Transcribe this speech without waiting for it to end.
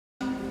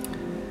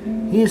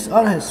He's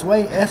on his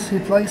way as he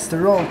plays the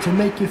role to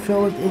make you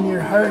feel it in your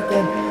heart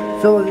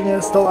and feel it in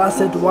your soul. I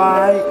said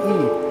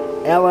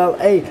Y-E-L-L-A.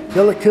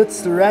 Yella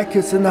cuts the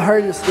records in the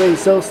hardest way.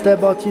 So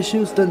step out your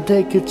shoes, then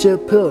take a chill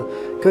pill.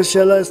 Cause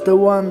Yella is the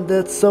one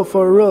that's so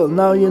for real.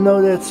 Now you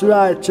know that's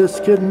right,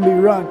 just couldn't be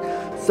wrong.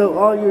 So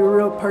all you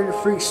real party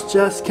freaks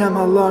just come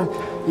along.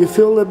 You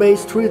feel the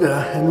bass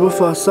tweeter and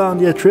with our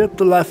sound you trip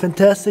the life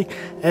fantastic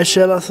as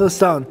Yella's a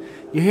sound.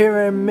 You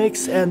hear him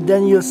mix and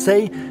then you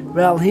say,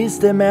 well, he's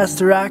the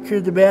master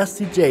rocker, the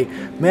best DJ.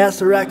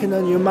 Master rocking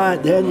on your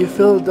mind and you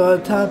feel it all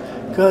the time,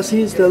 cause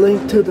he's the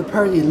link to the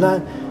party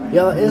line.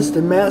 Yella is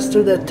the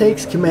master that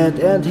takes command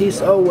and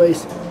he's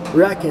always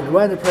rocking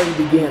when the party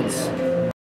begins.